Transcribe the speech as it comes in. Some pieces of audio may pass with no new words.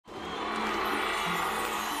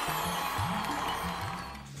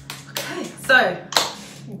So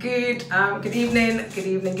good evening.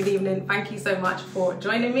 Thank you so much for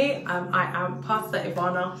joining me. I am Pastor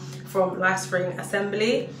Yvaana from Lifespring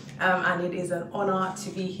Assembly, and it is an honor to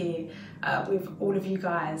be here with all of you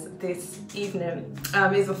guys this evening.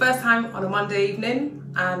 It's the first time on a Monday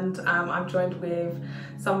evening, and I'm joined with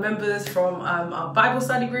some members from our Bible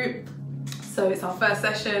study group. So it's our first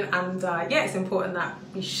session, and yeah, it's important that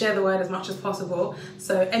we share the word as much as possible.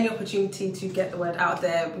 So any opportunity to get the word out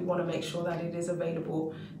there, we want to make sure that it is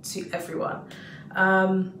available to everyone.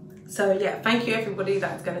 So yeah, thank you everybody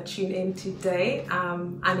that's going to tune in today.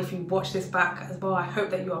 And if you watch this back as well, I hope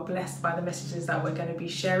that you are blessed by the messages that we're going to be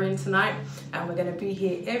sharing tonight. And we're going to be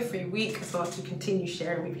here every week as well to continue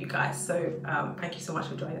sharing with you guys. So thank you so much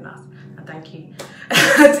for joining us, and thank you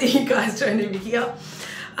to you guys joining me here.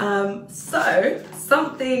 So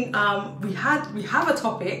something we have a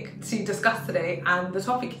topic to discuss today, and the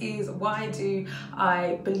topic is, why do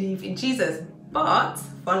I believe in Jesus? But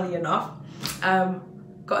funnily enough,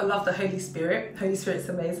 gotta love the Holy Spirit. Holy Spirit's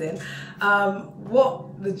amazing.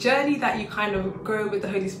 What the journey that you kind of go with the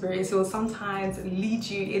Holy Spirit is, will sometimes lead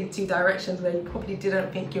you into directions where you probably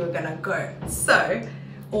didn't think you were gonna go. So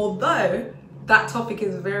although that topic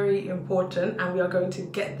is very important and we are going to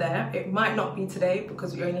get there, it might not be today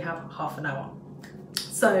because we only have half an hour.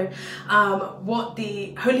 So what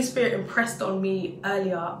the Holy Spirit impressed on me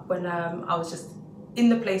earlier when I was just in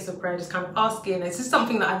the place of prayer, just kind of asking, this is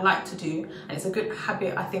something that I like to do, and it's a good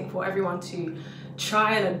habit I think for everyone to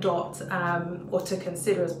try and adopt or to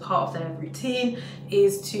consider as part of their routine,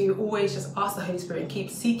 is to always just ask the Holy Spirit and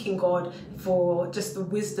keep seeking God for just the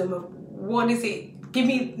wisdom of what is it. Give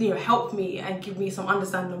me, help me and give me some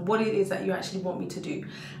understanding of what it is that you actually want me to do.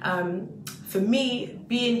 For me,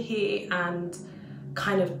 being here and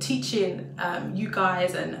kind of teaching you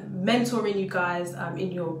guys and mentoring you guys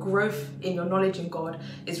in your growth, in your knowledge in God,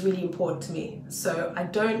 is really important to me. So I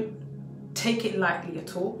don't take it lightly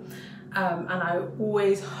at all. And I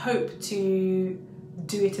always hope to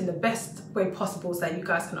do it in the best way possible so that you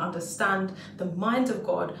guys can understand the mind of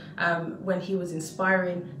God when he was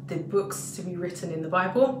inspiring the books to be written in the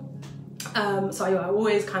Bible. So I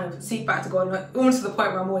always kind of seek back to God, almost to the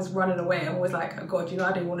point where I'm always running away. I'm always like, oh God,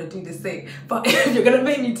 I don't want to do this thing, but if you're going to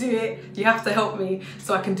make me do it, you have to help me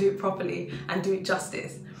so I can do it properly and do it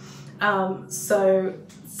justice. So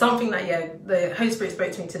something that, the Holy Spirit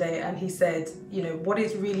spoke to me today, and he said, what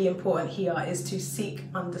is really important here is to seek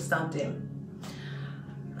understanding.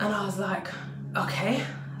 And I was like, okay.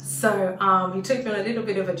 So he took me on a little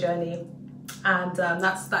bit of a journey, and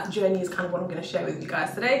that journey is kind of what I'm going to share with you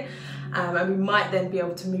guys today. And we might then be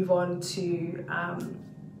able to move on to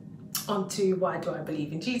onto why do I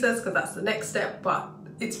believe in Jesus, because that's the next step. But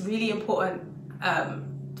it's really important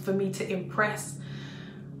for me to impress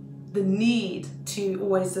the need to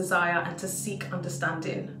always desire and to seek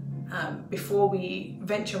understanding. Before we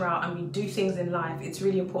venture out and we do things in life, it's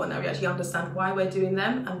really important that we actually understand why we're doing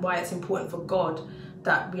them and why it's important for God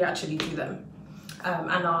that we actually do them,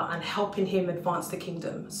 and helping him advance the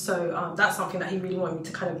kingdom. So that's something that he really wanted me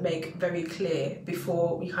to kind of make very clear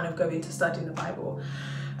before we kind of go into studying the Bible.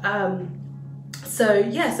 So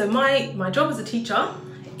my job as a teacher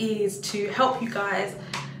is to help you guys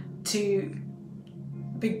to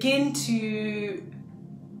begin to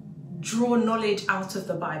draw knowledge out of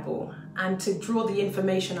the Bible and to draw the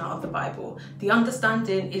information out of the Bible. The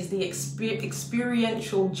understanding is the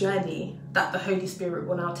experiential journey that the Holy Spirit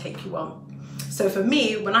will now take you on. So for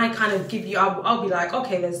me, when I kind of give you, I'll be like,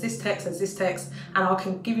 okay, there's this text, and I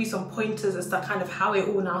can give you some pointers as to kind of how it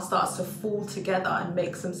all now starts to fall together and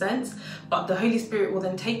make some sense. But the Holy Spirit will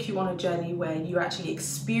then take you on a journey where you actually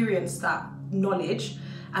experience that knowledge.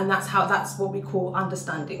 And that's what we call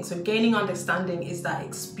understanding. So gaining understanding is that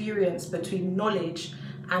experience between knowledge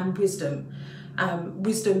and wisdom.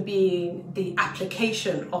 Wisdom being the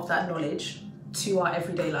application of that knowledge to our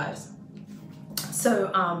everyday lives. So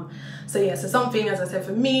something, as I said,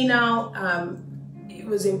 for me now, it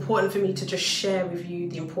was important for me to just share with you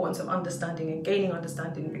the importance of understanding and gaining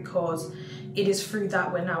understanding, because it is through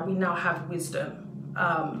that we now have wisdom,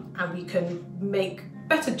 and we can make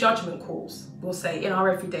better judgment calls, we'll say, in our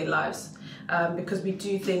everyday lives, because we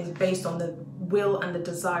do things based on the will and the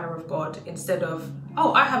desire of God, instead of,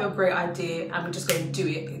 oh, I have a great idea and we're just going to do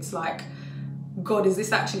it. It's like, God, is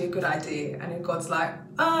this actually a good idea? And then God's like,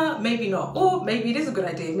 maybe not, or maybe it is a good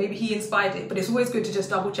idea, maybe he inspired it. But it's always good to just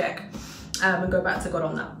double check and go back to God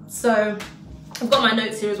on that. So I've got my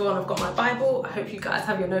notes here as well, and I've got my Bible. I hope you guys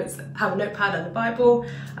have your notes, have a notepad and a Bible,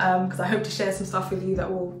 because I hope to share some stuff with you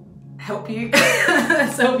that will help you.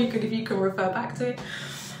 So it'll be good if you can refer back to it.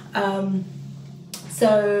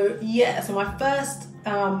 So my first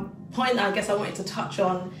point that I guess I wanted to touch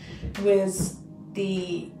on was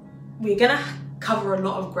we're gonna cover a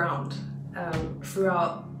lot of ground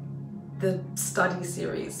throughout the study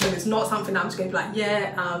series. So it's not something that I'm just going to be like,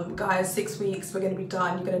 yeah, guys, 6 weeks, we're going to be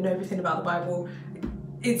done. You're going to know everything about the Bible.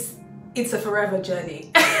 It's a forever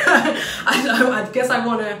journey. I guess I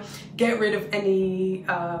want to get rid of any,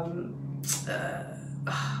 I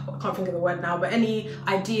can't think of the word now, but any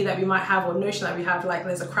idea that we might have or notion that we have, like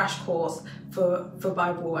there's a crash course for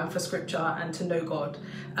Bible and for scripture and to know God.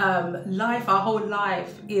 Our whole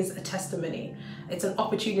life is a testimony. It's an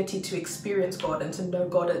opportunity to experience God and to know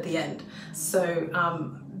God at the end. So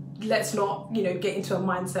let's not, get into a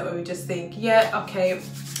mindset where we just think, yeah, okay,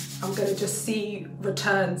 I'm going to just see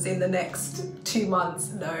returns in the next 2 months.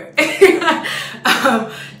 No.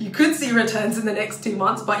 You could see returns in the next 2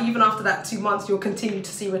 months, but even after that 2 months, you'll continue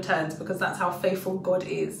to see returns because that's how faithful God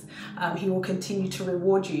is. He will continue to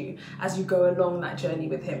reward you as you go along that journey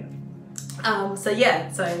with him.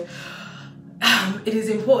 It is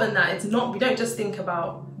important that we don't just think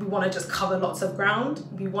about, we want to just cover lots of ground.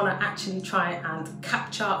 We want to actually try and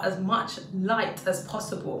capture as much light as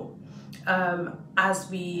possible as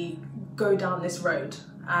we go down this road.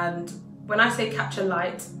 And when I say capture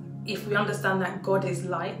light, if we understand that God is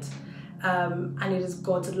light, and it is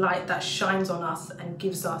God's light that shines on us and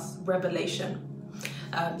gives us revelation.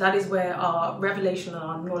 That is where our revelation and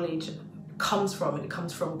our knowledge comes from, and it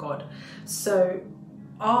comes from God. So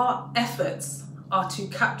our efforts are to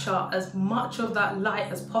capture as much of that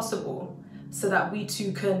light as possible so that we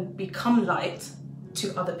too can become light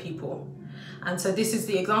to other people. And so this is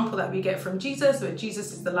the example that we get from Jesus, where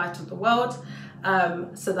Jesus is the light of the world,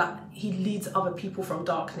 so that he leads other people from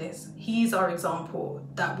darkness. He's our example,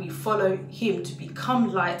 that we follow him to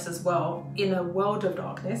become lights as well in a world of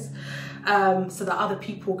darkness, so that other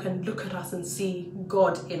people can look at us and see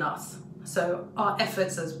God in us. So our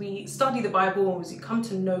efforts as we study the Bible and as we come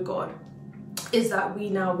to know God is that we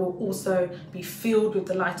now will also be filled with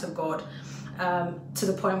the light of God, to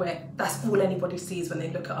the point where that's all anybody sees when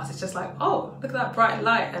they look at us. It's just like, oh, look at that bright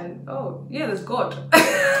light, and oh yeah, there's God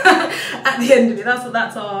at the end of it.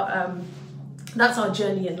 That's our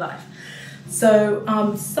journey in life. So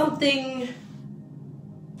something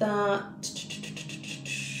that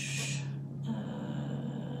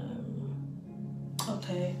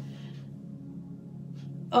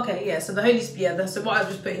okay, yeah, so the Holy Spirit, so what I've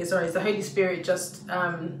just put here, sorry, is the Holy Spirit just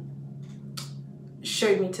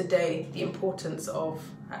showed me today the importance of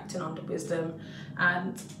acting under wisdom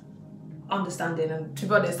and understanding. And to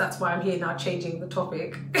be honest, that's why I'm here now changing the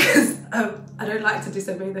topic, because I don't like to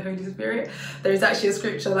disobey the Holy Spirit. There is actually a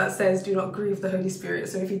scripture that says, do not grieve the Holy Spirit.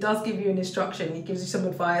 So if he does give you an instruction, he gives you some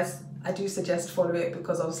advice, I do suggest follow it,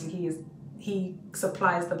 because obviously he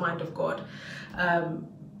supplies the mind of God.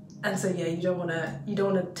 And so yeah, you don't want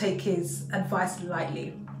to take his advice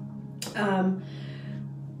lightly.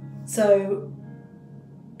 So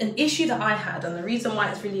an issue that I had, and the reason why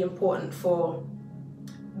it's really important for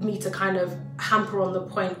me to kind of hamper on the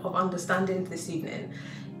point of understanding this evening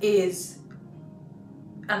is,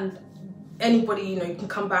 and anybody, you can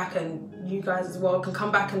come back, and you guys as well can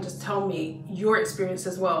come back and just tell me your experience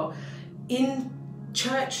as well. In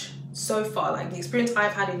church so far, like the experience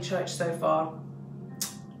I've had in church so far,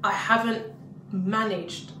 I haven't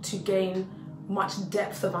managed to gain much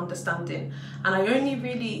depth of understanding. And I only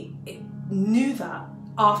really knew that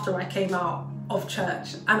after I came out of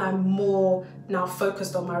church, and I'm more now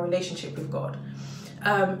focused on my relationship with God.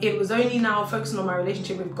 It was only now focusing on my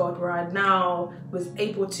relationship with God where I now was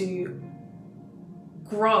able to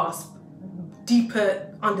grasp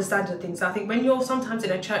deeper understanding of things. I think when you're sometimes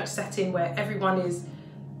in a church setting where everyone is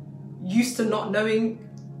used to not knowing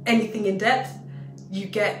anything in depth, you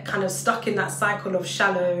get kind of stuck in that cycle of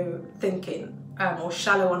shallow thinking, or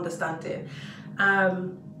shallow understanding.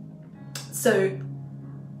 So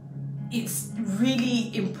it's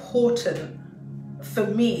really important for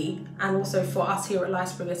me, and also for us here at Life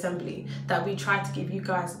Spring Assembly, that we try to give you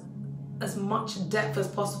guys as much depth as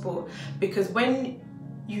possible, because when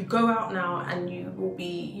you go out now and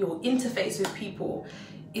you'll interface with people,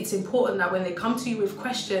 it's important that when they come to you with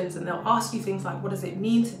questions and they'll ask you things like, what does it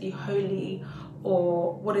mean to be holy,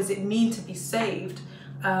 or what does it mean to be saved,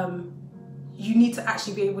 you need to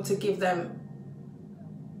actually be able to give them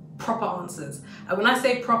proper answers. And when I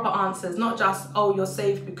say proper answers, not just, oh, you're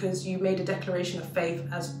saved because you made a declaration of faith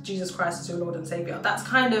as Jesus Christ as your Lord and Savior. That's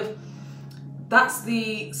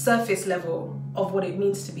the surface level of what it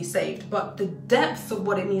means to be saved. But the depth of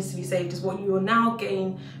what it means to be saved is what you will now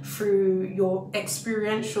gain through your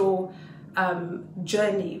experiential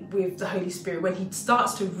journey with the Holy Spirit, when he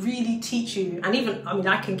starts to really teach you. And even,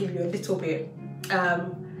 I can give you a little bit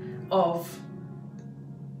of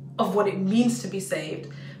what it means to be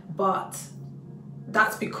saved, but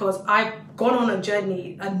that's because I've gone on a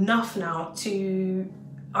journey enough now to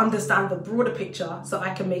understand the broader picture, so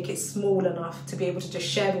I can make it small enough to be able to just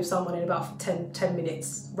share with someone in about 10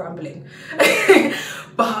 minutes rambling.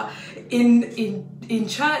 But in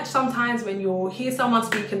church, sometimes when you'll hear someone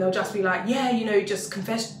speak and they'll just be like, yeah, you know, just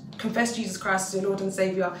confess Jesus Christ as your Lord and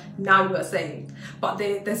Savior, now you are saved. But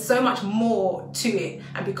there's so much more to it,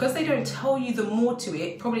 and because they don't tell you the more to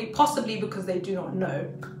it, possibly because they do not know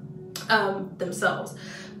themselves,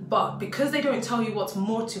 but because they don't tell you what's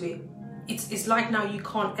more to it, it's like now you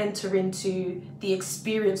can't enter into the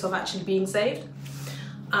experience of actually being saved,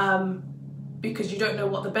 because you don't know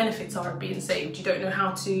what the benefits are of being saved. You don't know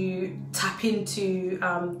how to tap into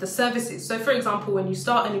the services. So for example, when you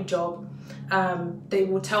start a new job, they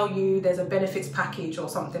will tell you there's a benefits package or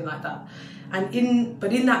something like that. And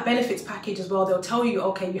in that benefits package as well, they'll tell you,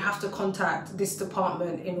 okay, you have to contact this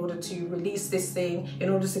department in order to release this thing, in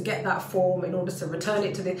order to get that form, in order to return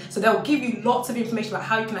it to this. So they'll give you lots of information about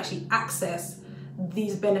how you can actually access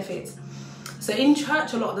these benefits. So in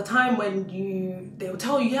church, a lot of the time they'll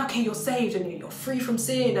tell you, yeah, okay, you're saved and you're free from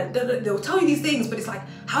sin, and they'll tell you these things, but it's like,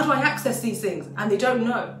 how do I access these things? And they don't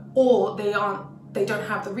know, or they don't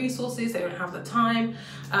have the resources, they don't have the time,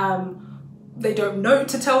 they don't know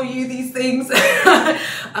to tell you these things.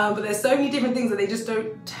 But there's so many different things that they just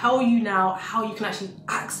don't tell you now how you can actually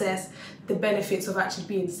access the benefits of actually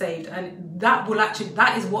being saved. And that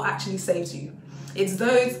is what actually saves you. It's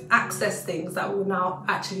those access things that will now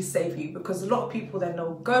actually save you, because a lot of people then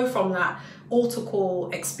they'll go from that altar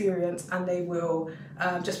call experience and they will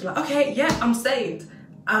just be like, okay, yeah, I'm saved.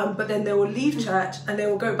 But then they will leave church and they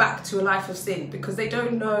will go back to a life of sin, because they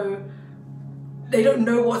don't know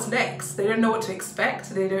what's next. They don't know what to expect.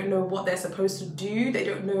 They don't know what they're supposed to do. They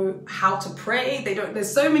don't know how to pray.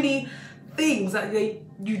 There's so many things that they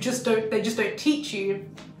just don't teach you,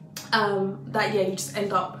 that you just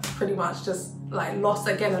end up pretty much just like a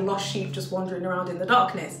lost sheep just wandering around in the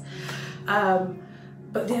darkness.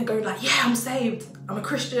 But they're going like, yeah, I'm saved. I'm a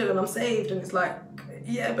Christian and I'm saved. And it's like,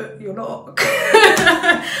 yeah, but you're not.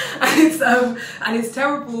 And it's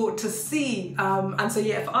terrible to see. And so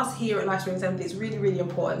yeah, for us here at Lifespring Assembly, it's really, really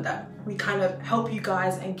important that we kind of help you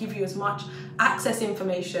guys and give you as much access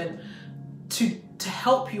information to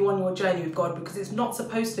help you on your journey with God, because it's not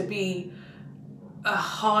supposed to be a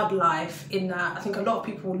hard life. In that, I think a lot of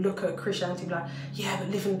people will look at Christianity and be like, yeah, but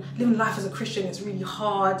living life as a Christian is really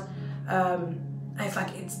hard. And it's like,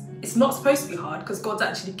 it's not supposed to be hard, because God's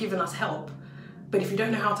actually given us help. But if you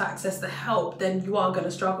don't know how to access the help, then you are going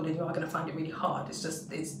to struggle and you are going to find it really hard. It's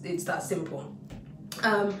that simple.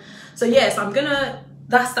 So yes,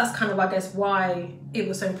 that's kind of, I guess, why it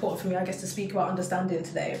was so important for me, I guess, to speak about understanding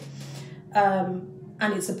today.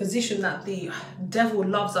 And it's a position that the devil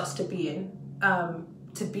loves us to be in,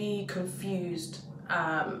 to be confused,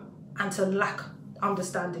 and to lack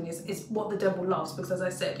understanding is what the devil loves. Because as I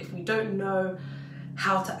said, if we don't know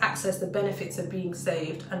how to access the benefits of being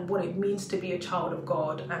saved and what it means to be a child of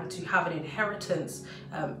God and to have an inheritance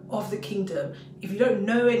of the kingdom, if you don't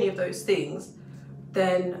know any of those things,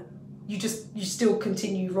 then you still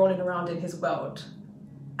continue rolling around in his world,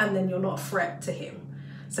 and then you're not a threat to him.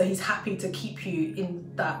 So he's happy to keep you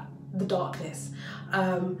in the darkness.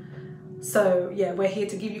 So yeah, we're here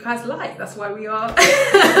to give you guys light. That's why we are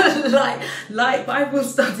light Bible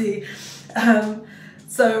study.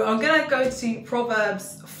 So I'm gonna go to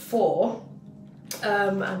Proverbs 4,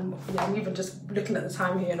 and yeah, I'm even just looking at the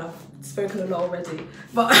time here, and I've spoken a lot already.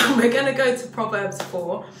 But we're gonna go to Proverbs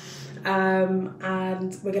 4,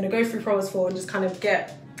 and we're gonna go through Proverbs 4 and just kind of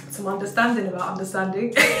get some understanding about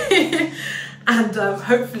understanding, and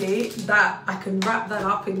hopefully that I can wrap that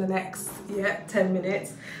up in the next 10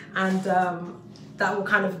 minutes, and that will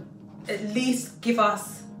kind of at least give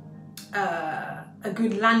us a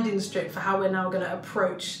good landing strip for how we're now going to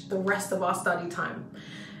approach the rest of our study time,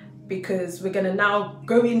 because we're going to now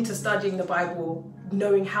go into studying the Bible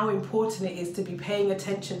knowing how important it is to be paying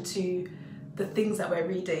attention to the things that we're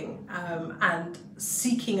reading, and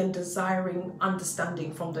seeking and desiring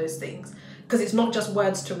understanding from those things, because it's not just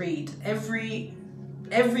words to read. Every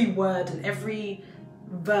word and every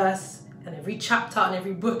verse and every chapter and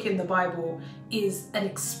every book in the Bible is an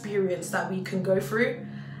experience that we can go through.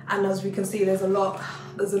 And as we can see, there's a lot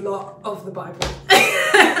of the Bible.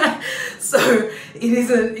 So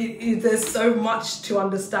there's so much to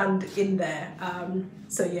understand in there.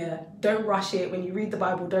 So yeah, don't rush it. When you read the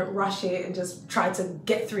Bible, don't rush it and just try to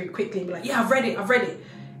get through it quickly and be like, yeah, I've read it.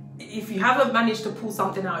 If you haven't managed to pull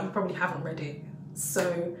something out, you probably haven't read it.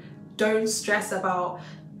 So don't stress about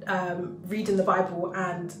reading the Bible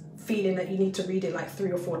and feeling that you need to read it like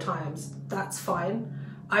 3 or 4 times, that's fine.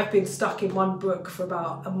 I've been stuck in one book for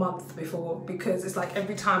about a month before, because it's like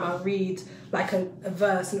every time I read like a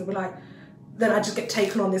verse, and it'll be like, then I just get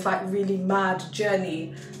taken on this like really mad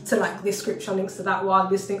journey to like this scripture links to that one,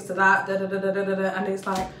 this links to that, and it's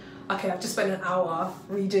like, okay, I've just spent an hour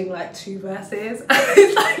reading like 2 verses.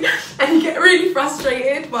 It's like, and you get really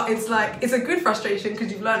frustrated, but it's like, it's a good frustration because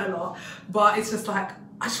you've learned a lot, but it's just like,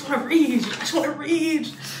 I just want to read.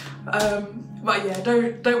 But yeah,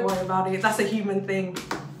 don't worry about it. That's a human thing.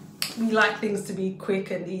 We like things to be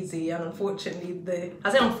quick and easy, and unfortunately,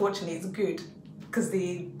 it's good, because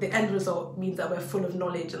the end result means that we're full of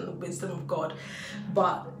knowledge and the wisdom of God.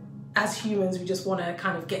 But as humans, we just want to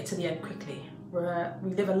kind of get to the end quickly. We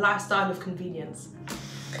live a lifestyle of convenience.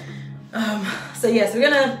 So we're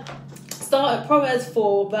gonna start at Proverbs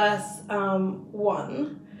 4, verse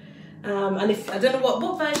 1. And if I don't know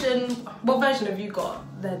what version have you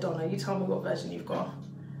got there, Donna? You tell me what version you've got.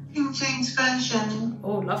 King James Version.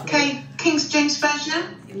 Oh, lovely. Okay, King James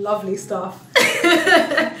Version. Lovely stuff.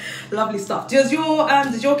 Lovely stuff. Does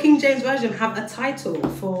your King James Version have a title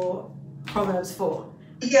for Proverbs 4?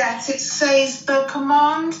 Yes, it says the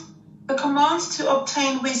command to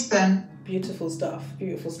obtain wisdom. Beautiful stuff.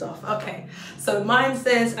 Beautiful stuff. Okay, so mine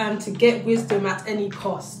says to get wisdom at any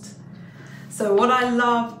cost. So what I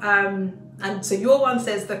love, and so your one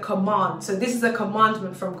says the command. So this is a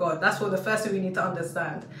commandment from God. That's what the first thing we need to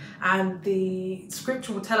understand. And the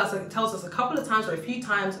scripture will tell us, it tells us a couple of times or a few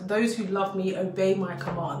times, those who love me obey my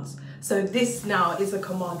commands. So this now is a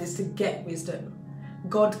command, is to get wisdom.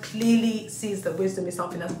 God clearly sees that wisdom is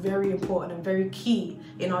something that's very important and very key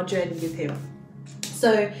in our journey with him.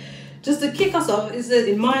 So just to kick us off, it says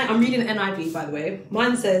I'm reading NIV, by the way.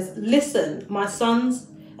 Mine says, listen, my sons,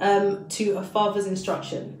 to a father's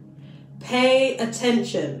instruction. Pay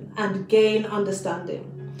attention and gain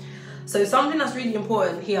understanding. So something that's really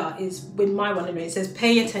important here is, with my one anyway, it says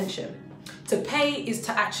pay attention. To pay is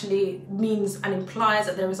to actually means and implies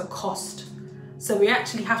that there is a cost. So we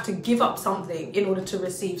actually have to give up something in order to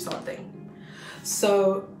receive something.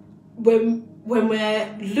 So when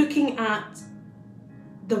we're looking at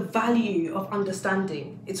the value of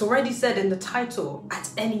understanding, it's already said in the title, at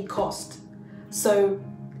any cost. So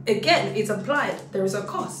again, it's implied there is a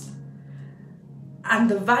cost. And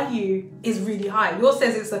the value is really high. Yours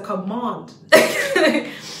says it's a command.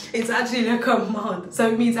 It's actually a command. So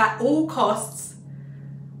it means at all costs,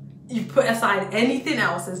 you put aside anything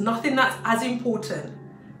else. There's nothing that's as important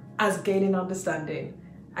as gaining understanding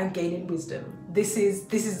and gaining wisdom. This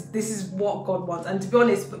is what God wants. And to be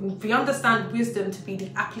honest, if we understand wisdom to be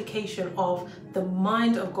the application of the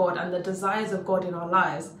mind of God and the desires of God in our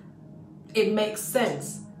lives, it makes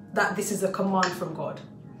sense that this is a command from God.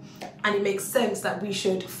 And it makes sense that we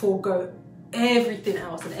should forego everything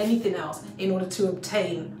else and anything else in order to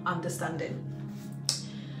obtain understanding.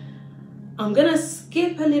 I'm going to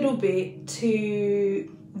skip a little bit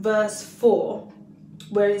to verse 4,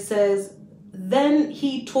 where it says, then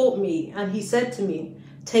he taught me, and he said to me,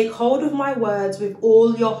 take hold of my words with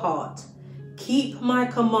all your heart. Keep my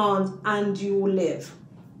commands, and you will live.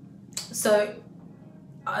 So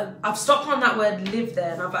I've stopped on that word live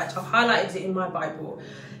there, and I've highlighted it in my Bible,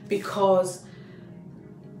 because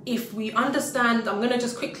if we understand, I'm going to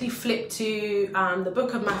just quickly flip to the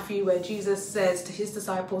book of Matthew, where Jesus says to his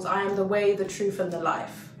disciples, I am the way, the truth, and the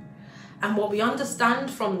life. And what we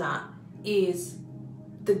understand from that is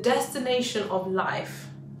the destination of life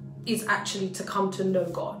is actually to come to know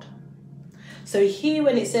God. So here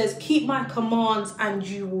when it says, keep my commands and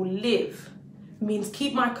you will live, means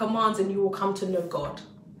keep my commands and you will come to know God.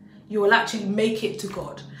 You will actually make it to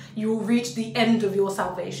God. You will reach the end of your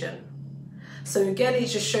salvation. So again, it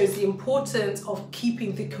just shows the importance of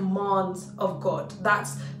keeping the commands of God.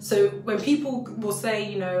 So when people will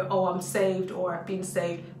say, oh, I'm saved or I've been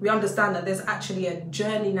saved, we understand that there's actually a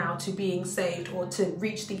journey now to being saved or to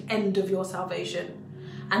reach the end of your salvation.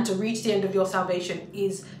 And to reach the end of your salvation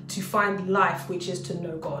is to find life, which is to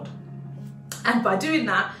know God. And by doing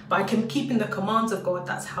that, by keeping the commands of God,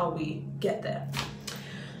 that's how we get there.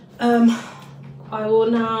 I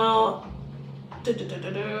will now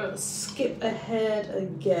skip ahead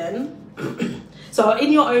again. So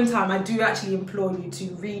in your own time, I do actually implore you to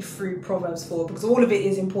read through Proverbs 4, because all of it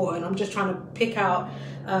is important. I'm just trying to pick out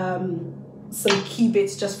some key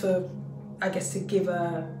bits just for, I guess, to give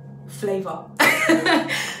a flavour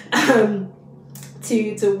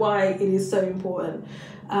to why it is so important.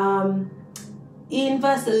 In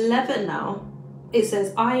verse 11 now, it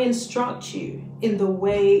says, I instruct you in the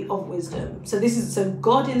way of wisdom. So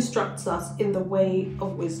God instructs us in the way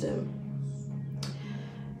of wisdom.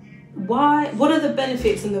 what are the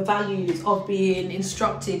benefits and the values of being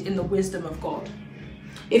instructed in the wisdom of God?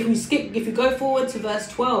 If you go forward to verse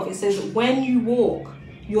 12, it says, when you walk,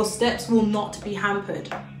 your steps will not be hampered.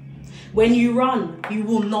 When you run, you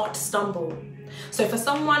will not stumble. So for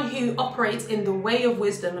someone who operates in the way of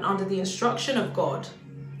wisdom and under the instruction of God,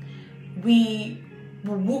 we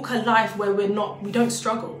will walk a life where we don't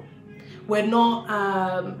struggle. We're not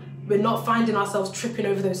finding ourselves tripping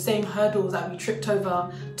over those same hurdles that we tripped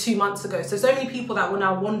over 2 months ago. So many people that will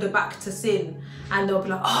now wander back to sin, and they'll be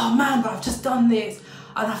like, oh man, but I've just done this.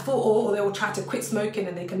 And I thought, or they will try to quit smoking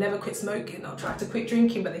and they can never quit smoking. They'll try to quit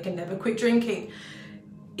drinking, but they can never quit drinking.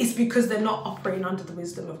 It's because they're not operating under the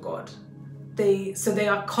wisdom of God. They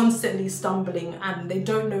are constantly stumbling and they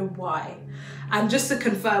don't know why. And just to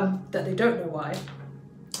confirm that they don't know why,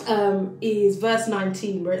 is verse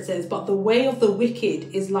 19, where it says, but the way of the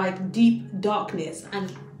wicked is like deep darkness.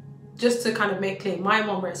 And just to kind of make clear, my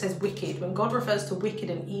mom, where it says wicked, when God refers to wicked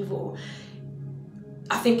and evil,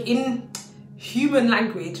 I think in human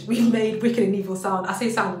language, we've made wicked and evil sound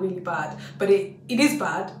really bad, but it is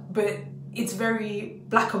bad, but it's very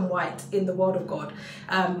black and white in the world of God,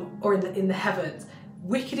 or in the heavens.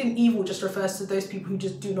 Wicked and evil just refers to those people who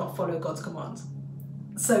just do not follow God's commands.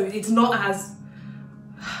 So it's not as,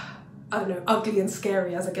 I don't know, ugly and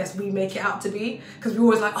scary as I guess we make it out to be, because we're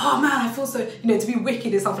always like, oh man, I feel so, to be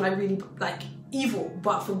wicked is something like really like evil,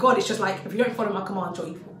 but for God it's just like, if you don't follow my commands, you're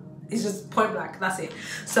evil. It's just point blank, that's it.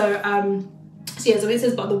 So it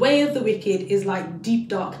says, but the way of the wicked is like deep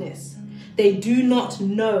darkness. They do not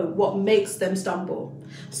know what makes them stumble.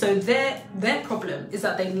 So their problem is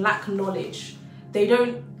that they lack knowledge. They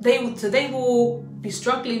will be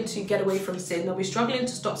struggling to get away from sin. They'll be struggling to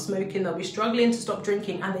stop smoking. They'll be struggling to stop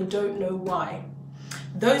drinking, and they don't know why.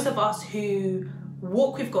 Those of us who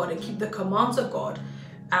walk with God and keep the commands of God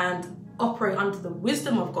and operate under the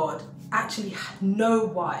wisdom of God actually know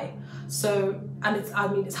why. So, and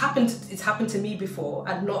it's happened to me before,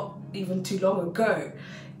 and not even too long ago.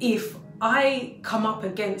 If I come up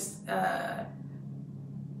against,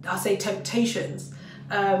 I'll say temptations,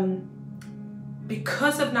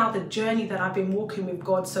 because of now the journey that I've been walking with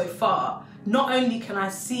God so far, not only can I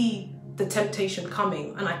see the temptation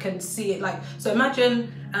coming and I can see it so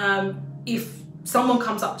imagine if someone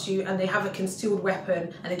comes up to you and they have a concealed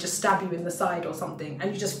weapon and they just stab you in the side or something,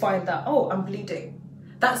 and you just find that, oh, I'm bleeding.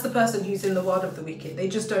 That's the person who's in the world of the wicked. They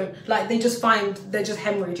just don't, they're just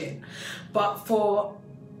hemorrhaging. But for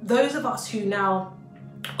those of us who now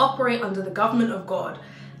operate under the government of God,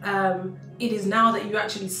 it is now that you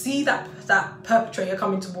actually see that perpetrator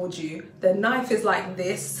coming towards you. Their knife is like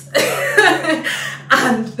this,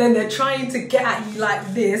 and then they're trying to get at you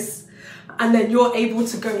like this, and then you're able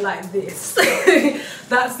to go like this.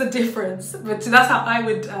 That's the difference. But that's how I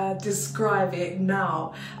would describe it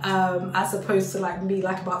now, as opposed to me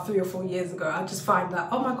about 3 or 4 years ago. I just find that,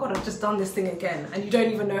 oh my God, I've just done this thing again, and you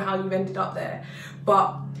don't even know how you've ended up there.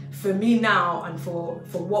 But for me now, and for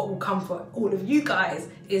what will come for all of you guys,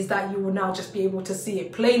 is that you will now just be able to see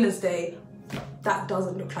it plain as day. That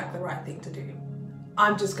doesn't look like the right thing to do.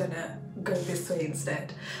 I'm just gonna go this way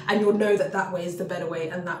instead. And you'll know that that way is the better way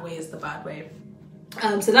and that way is the bad way.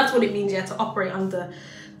 So that's what it means, to operate under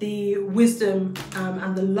the wisdom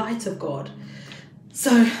and the light of God.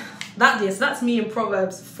 So that's me in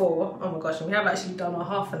Proverbs 4. Oh my gosh, and we have actually done our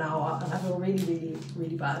half an hour, and I feel really, really,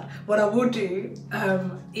 really bad. What I will do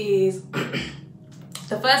is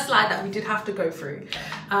the first slide that we did have to go through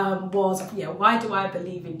was, why do I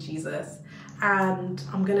believe in Jesus? And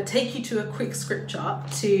I'm going to take you to a quick scripture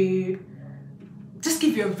to just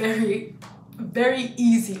give you a very, very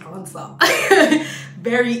easy answer.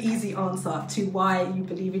 Very easy answer to why you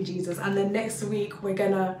believe in Jesus. And then next week we're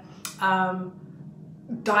going to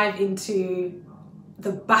dive into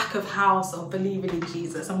the back of house of believing in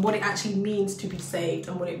Jesus and what it actually means to be saved,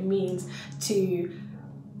 and what it means to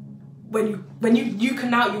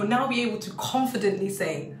you'll now be able to confidently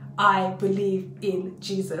say, I believe in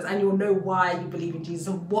Jesus, and you'll know why you believe in Jesus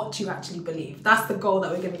and what you actually believe. That's the goal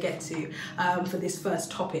that we're going to get to for this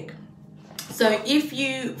first topic. So if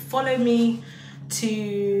you follow me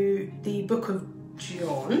to the book of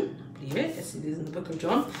John, I believe it, yes, it is in the book of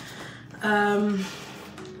John. I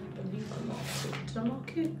believe I'm not, did I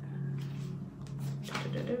mark it?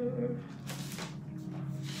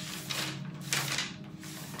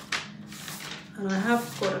 And I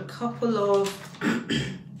have got a couple of,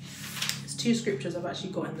 there's 2 scriptures I've actually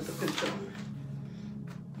got in the book of John.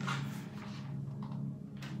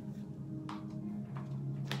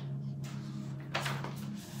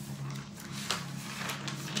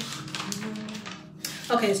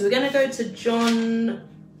 Okay, so we're going to go to John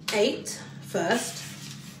 8 first.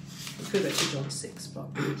 We could go to John 6, but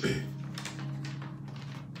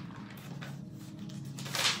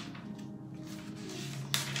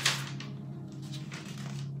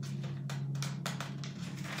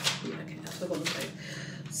okay, that's what I got to say.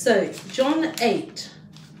 So John 8,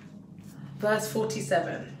 verse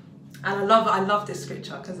 47, and I love this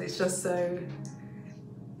scripture because it's just so,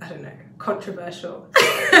 I don't know, controversial.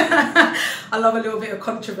 I love a little bit of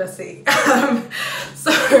controversy.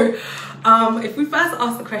 If we first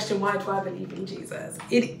ask the question, why do I believe in Jesus?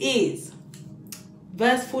 It is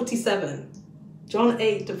verse 47. John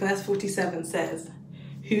 8 verse 47 says,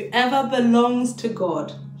 whoever belongs to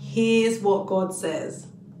God hears what God says.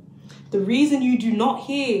 The reason you do not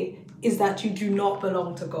hear is that you do not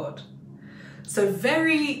belong to God. So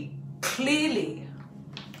very clearly,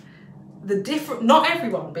 not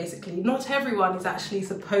everyone is actually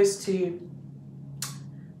supposed to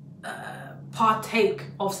partake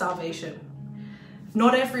of salvation.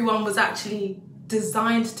 Not everyone was actually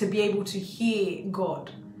designed to be able to hear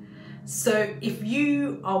God. So if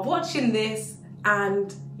you are watching this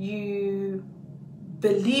and you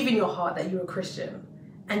believe in your heart that you're a Christian,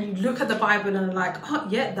 and you look at the Bible and are like, oh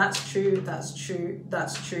yeah, that's true,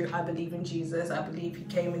 I believe in Jesus, I believe he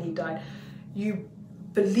came and he died. You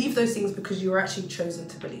believe those things because you were actually chosen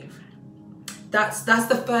to believe. That's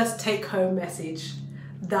the first take-home message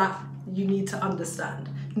that you need to understand.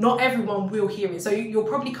 Not everyone will hear it. So you'll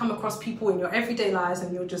probably come across people in your everyday lives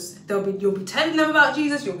and you'll be telling them about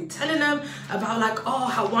Jesus, you'll be telling them about like, oh,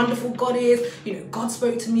 how wonderful God is. You know, God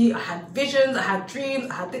spoke to me, I had visions, I had dreams,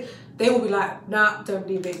 I had this. They will be like, nah, don't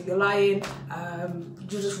believe it, you're lying,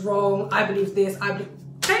 you're just wrong, I believe this,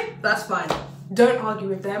 okay, that's fine. Don't argue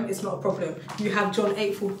with them, it's not a problem. You have John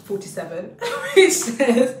 8:47, which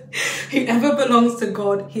says, whoever belongs to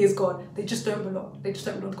God, he is God. They just don't belong. They just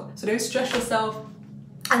don't belong to God. So don't stress yourself.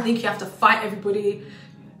 I think you have to fight everybody.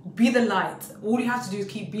 Be the light. All you have to do is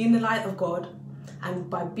keep being the light of God. And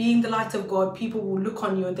by being the light of God, people will look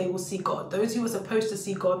on you and they will see God. Those who are supposed to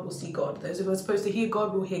see God will see God. Those who are supposed to hear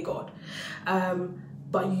God will hear God.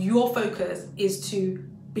 But your focus is to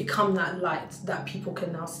become that light that people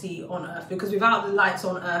can now see on earth, because without the lights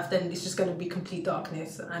on earth, then it's just going to be complete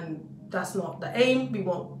darkness, and that's not the aim. We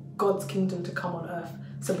want God's kingdom to come on earth,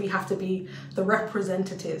 so we have to be the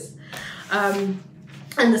representatives.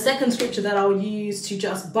 And the second scripture that I'll use to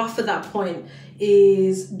just buffer that point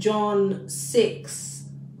is John 6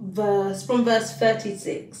 verse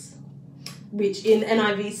 36, which in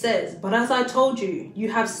NIV says, but as I told you, you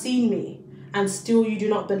have seen me and still you do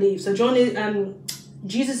not believe. So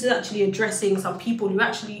Jesus is actually addressing some people who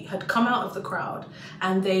actually had come out of the crowd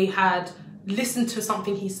and they had listened to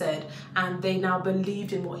something he said and they now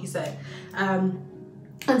believed in what he said.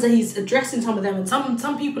 And so he's addressing some of them, and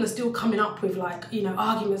some people are still coming up with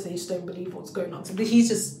arguments, and they just don't believe what's going on. So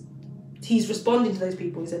he's responding to those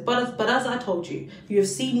people. He said, but as I told you, you have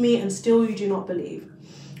seen me and still you do not believe.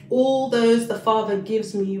 All those the Father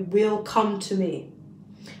gives me will come to me,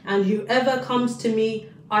 and whoever comes to me,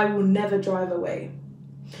 I will never drive away.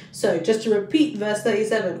 So just to repeat verse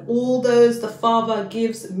 37, all those the Father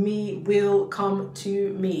gives me will come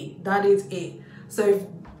to me. That is it. So if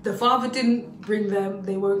the Father didn't bring them,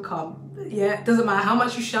 they won't come. Yeah, it doesn't matter how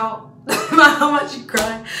much you shout, doesn't matter how much you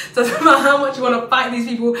cry, doesn't matter how much you want to fight these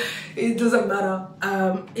people, it doesn't matter.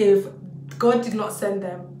 If God did not send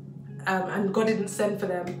them and God didn't send for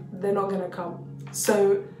them, they're not going to come.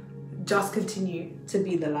 So just continue to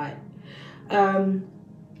be the light.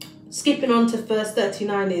 Skipping on to verse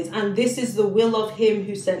 39 is, and this is the will of him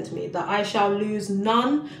who sent me, that I shall lose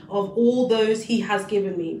none of all those he has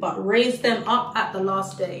given me, but raise them up at the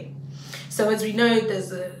last day. So as we know,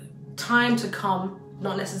 there's a time to come,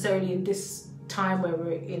 not necessarily in this time where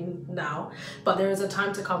we're in now, but there is a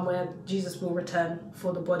time to come where Jesus will return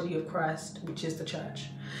for the body of Christ, which is the church.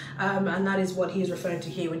 And that is what he is referring to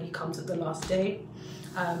here when he comes at the last day.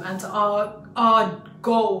 And so our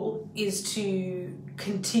goal is to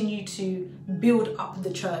continue to build up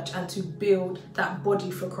the church and to build that body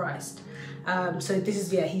for Christ. So this is,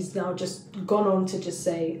 he's now just gone on to just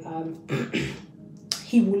say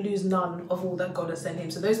he will lose none of all that God has sent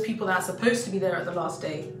him. So those people that are supposed to be there at the last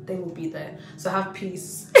day, they will be there. So have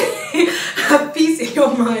peace. Have peace in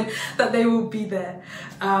your mind that they will be there.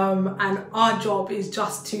 And our job is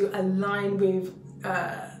just to align with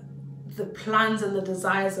the plans and the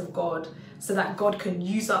desires of God, so that God can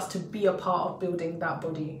use us to be a part of building that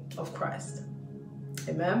body of Christ.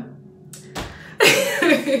 Amen.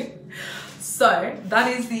 So that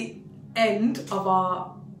is the end of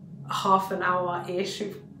our half an hour-ish.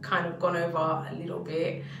 We've kind of gone over a little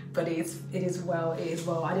bit, but it is well.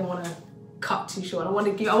 I didn't want to cut too short. I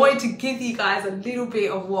wanted to give you guys a little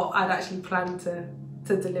bit of what I'd actually planned to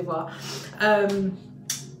deliver.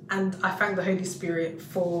 And I thank the Holy Spirit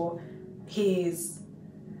for his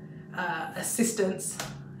assistance.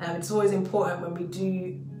 It's always important when we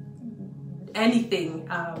do anything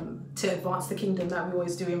to advance the kingdom that we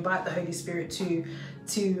always do invite the Holy Spirit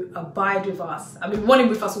to abide with us. I mean, we want him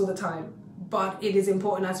with us all the time, but it is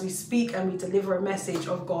important as we speak and we deliver a message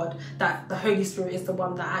of God that the Holy Spirit is the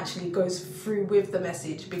one that actually goes through with the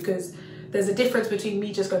message, because there's a difference between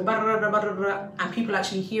me just going blah, blah, blah, blah, blah, blah, and people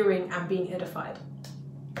actually hearing and being edified.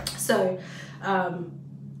 So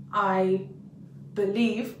I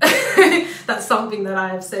believe that something that I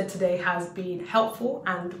have said today has been helpful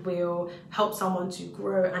and will help someone to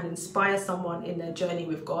grow and inspire someone in their journey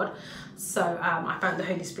with God. So I thank the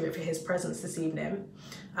Holy Spirit for his presence this evening.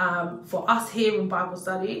 For us here in Bible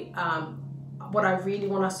study, what I really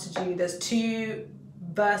want us to do, there's two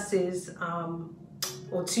verses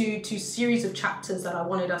or two series of chapters that I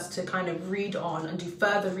wanted us to kind of read on and do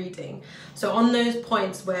further reading. So on those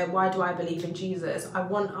points where why do I believe in Jesus, I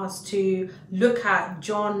want us to look at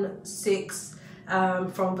John 6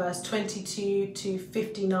 from verse 22 to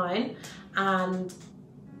 59 and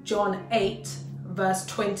John 8 verse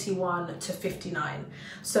 21 to 59.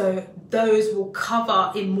 So those will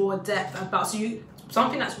cover in more depth about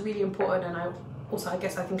something that's really important, and I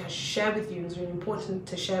guess I think I share with you, is really important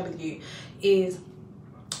to share with you, is,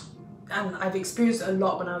 and I've experienced it a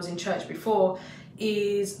lot when I was in church before,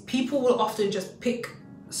 is people will often just pick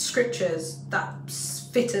scriptures that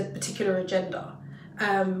fit a particular agenda.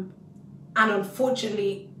 And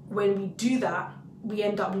unfortunately, when we do that, we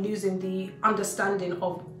end up losing the understanding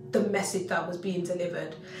of the message that was being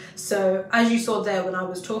delivered. So as you saw there when I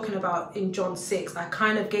was talking about in John 6, I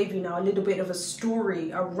kind of gave you now a little bit of a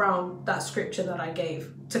story around that scripture that I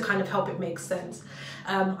gave to kind of help it make sense.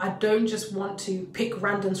 I don't just want to pick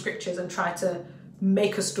random scriptures and try to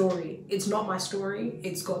make a story. It's not my story,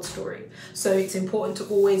 it's God's story. So it's important to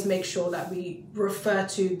always make sure that we refer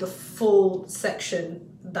to the full section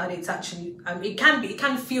that it's actually, it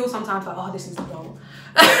can feel sometimes like, oh, this is long.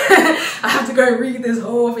 I have to go and read this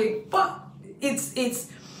whole thing. But it's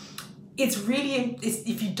really,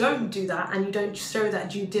 if you don't do that and you don't show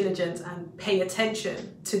that due diligence and pay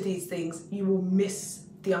attention to these things, you will miss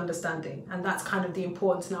the understanding. And that's kind of the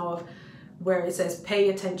importance now of where it says pay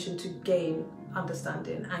attention to gain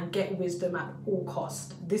understanding and get wisdom at all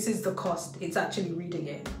cost. This is the cost. It's actually reading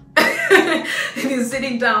it. It is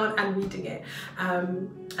sitting down and reading it.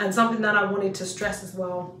 And something that I wanted to stress as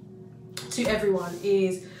well to everyone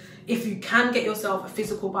is, if you can get yourself a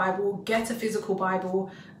physical Bible, get a physical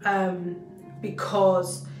Bible,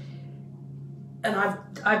 because, and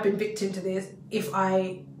I've been victim to this, if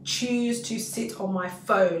I choose to sit on my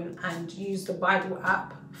phone and use the Bible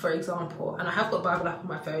app, for example, and I have got a Bible app on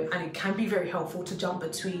my phone, and it can be very helpful to jump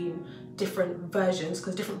between different versions,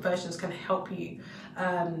 because different versions can help you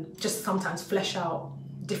just sometimes flesh out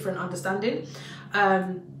different understanding.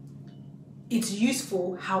 It's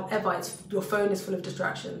useful, however, your phone is full of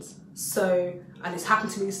distractions. So, and it's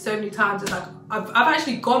happened to me so many times, it's like, I've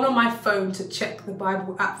actually gone on my phone to check the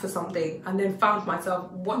Bible app for something and then found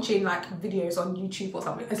myself watching like videos on YouTube or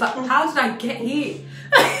something. It's like, how did I get here?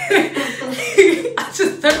 I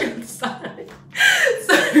just don't understand.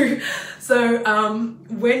 So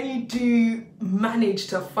when you do manage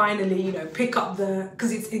to finally, pick up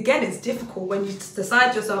because it's difficult when you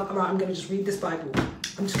decide to yourself, all right, I'm going to just read this Bible.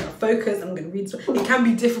 I'm just going to focus, I'm going to read. It can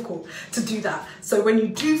be difficult to do that. So when you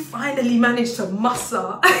do finally manage to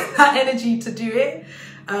muster that energy to do it,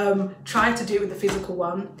 try to do it with the physical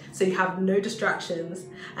one, so you have no distractions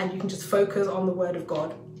and you can just focus on the Word of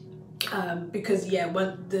God. Because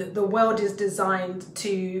when the world is designed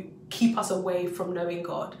to keep us away from knowing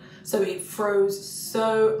God. So it throws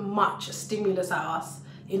so much stimulus at us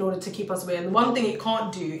in order to keep us away. And the one thing it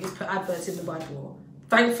can't do is put adverts in the Bible.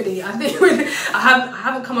 Thankfully, I think I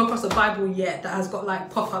haven't come across a Bible yet that has got like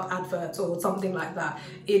pop-up adverts or something like that.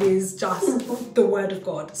 It is just the Word of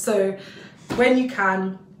God. So when you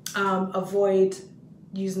can, avoid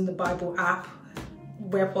using the Bible app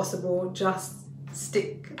where possible. Just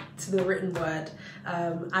stick to the written word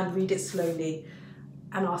and read it slowly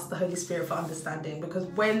and ask the Holy Spirit for understanding. Because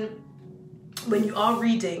when you are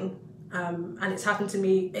reading, and it happens to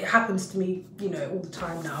me all the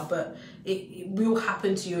time now, but it will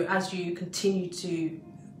happen to you as you continue to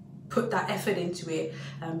put that effort into it,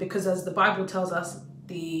 because as the Bible tells us,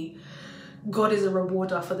 the God is a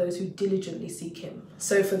rewarder for those who diligently seek him.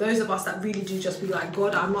 So for those of us that really do just be like,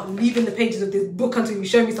 God, I'm not leaving the pages of this book until you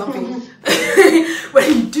show me something.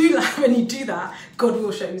 When you do that, God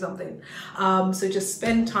will show you something. So just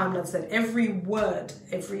spend time, like I said, every word,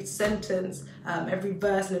 every sentence, every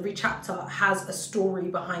verse and every chapter has a story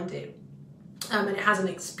behind it. And it has an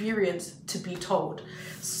experience to be told.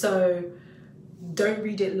 So don't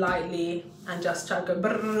read it lightly and just try to go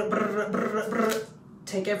brr, brr, brr, brr.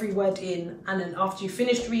 Take every word in, and then after you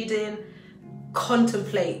finished reading,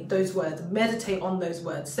 contemplate those words, meditate on those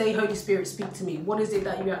words. Say, Holy Spirit, speak to me. What is it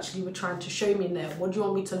that you actually were trying to show me in there? What do you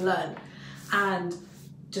want me to learn? And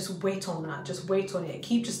just wait on that. Just wait on it.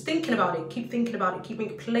 Keep just thinking about it. Keep thinking about it.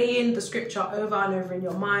 Keep playing the scripture over and over in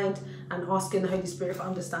your mind and asking the Holy Spirit for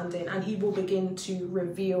understanding. And he will begin to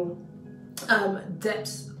reveal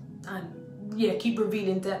depths and keep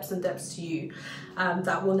revealing depths and depths to you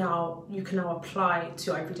that you can now apply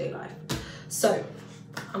to everyday life. So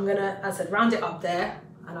I'm gonna, as I said, round it up there.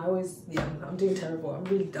 And I always, I'm doing terrible. I'm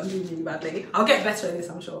doing really badly. I'll get better at this,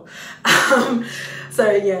 I'm sure.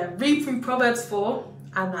 Read through Proverbs 4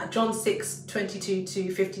 and that John 6, 22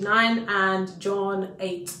 to 59 and John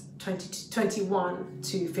 8, 21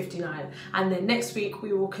 to 59. And then next week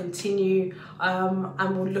we will continue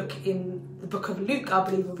and we'll look in the book of Luke. I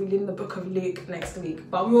believe we'll be in the book of Luke next week.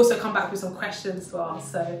 But we'll also come back with some questions for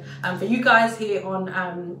us. So for you guys here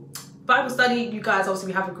on Bible study, you guys, obviously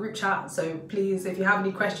we have a group chat, so please, if you have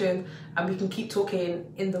any questions, we can keep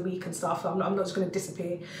talking in the week and stuff. I'm not just going to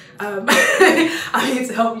disappear. I'm here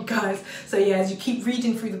to help you guys. So as you keep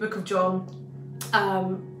reading through the book of John,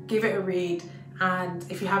 give it a read, and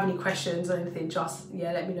if you have any questions or anything, just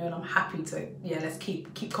let me know, and I'm happy to let's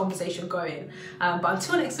keep conversation going. But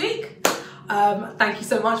until next week, thank you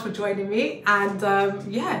so much for joining me, and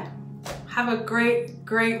have a great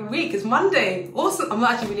week. It's Monday. Awesome. I'm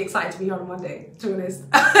actually really excited to be here on a Monday, to be honest.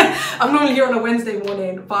 I'm normally here on a Wednesday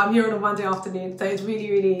morning, but I'm here on a Monday afternoon. So it's really,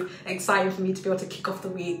 really exciting for me to be able to kick off the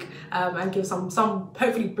week and give some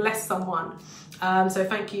hopefully bless someone. So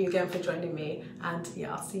thank you again for joining me. And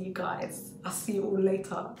I'll see you guys. I'll see you all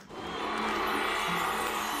later.